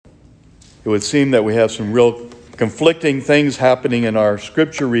It would seem that we have some real conflicting things happening in our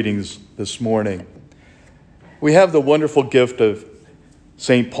scripture readings this morning. We have the wonderful gift of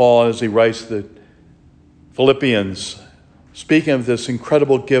St. Paul as he writes the Philippians, speaking of this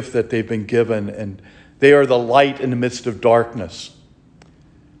incredible gift that they've been given, and they are the light in the midst of darkness.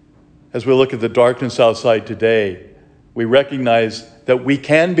 As we look at the darkness outside today, we recognize that we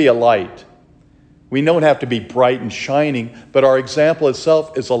can be a light. We don't have to be bright and shining, but our example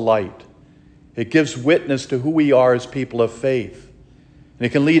itself is a light. It gives witness to who we are as people of faith. And it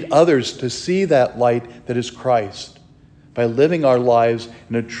can lead others to see that light that is Christ by living our lives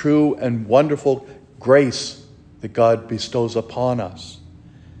in a true and wonderful grace that God bestows upon us.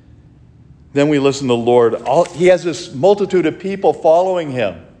 Then we listen to the Lord. He has this multitude of people following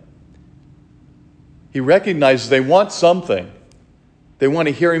him. He recognizes they want something. They want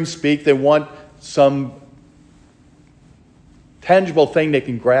to hear him speak. They want some tangible thing they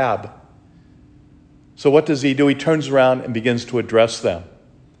can grab. So what does he do? He turns around and begins to address them.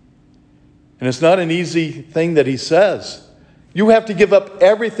 And it's not an easy thing that he says. You have to give up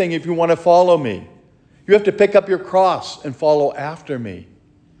everything if you want to follow me. You have to pick up your cross and follow after me.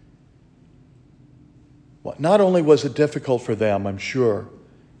 Well, not only was it difficult for them, I'm sure,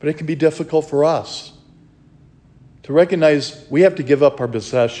 but it can be difficult for us to recognize we have to give up our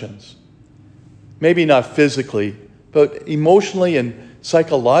possessions. Maybe not physically, but emotionally and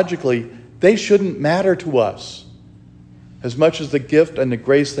psychologically, they shouldn't matter to us as much as the gift and the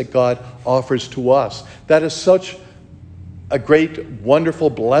grace that God offers to us. That is such a great, wonderful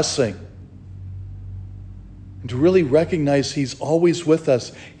blessing. And to really recognize he's always with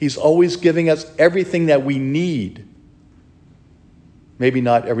us. He's always giving us everything that we need. Maybe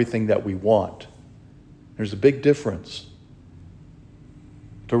not everything that we want. There's a big difference.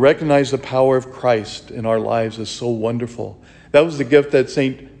 To recognize the power of Christ in our lives is so wonderful. That was the gift that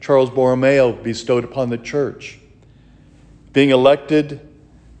St. Charles Borromeo bestowed upon the church. Being elected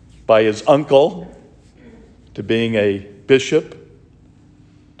by his uncle to being a bishop,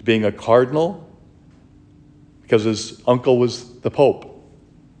 to being a cardinal, because his uncle was the Pope.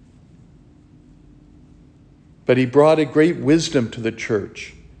 But he brought a great wisdom to the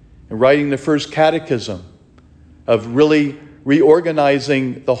church in writing the first catechism, of really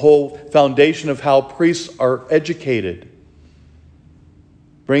reorganizing the whole foundation of how priests are educated,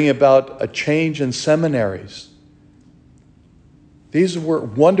 bringing about a change in seminaries. These were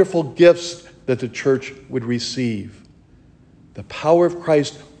wonderful gifts that the church would receive. The power of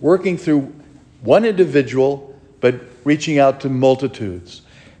Christ working through one individual, but reaching out to multitudes.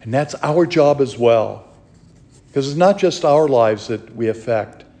 And that's our job as well. Because it's not just our lives that we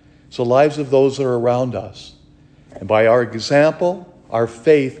affect. It's the lives of those that are around us. And by our example, our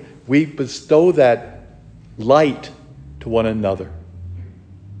faith, we bestow that light to one another.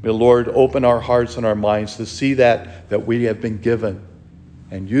 May the Lord open our hearts and our minds to see that we have been given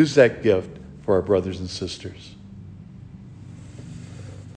and use that gift for our brothers and sisters.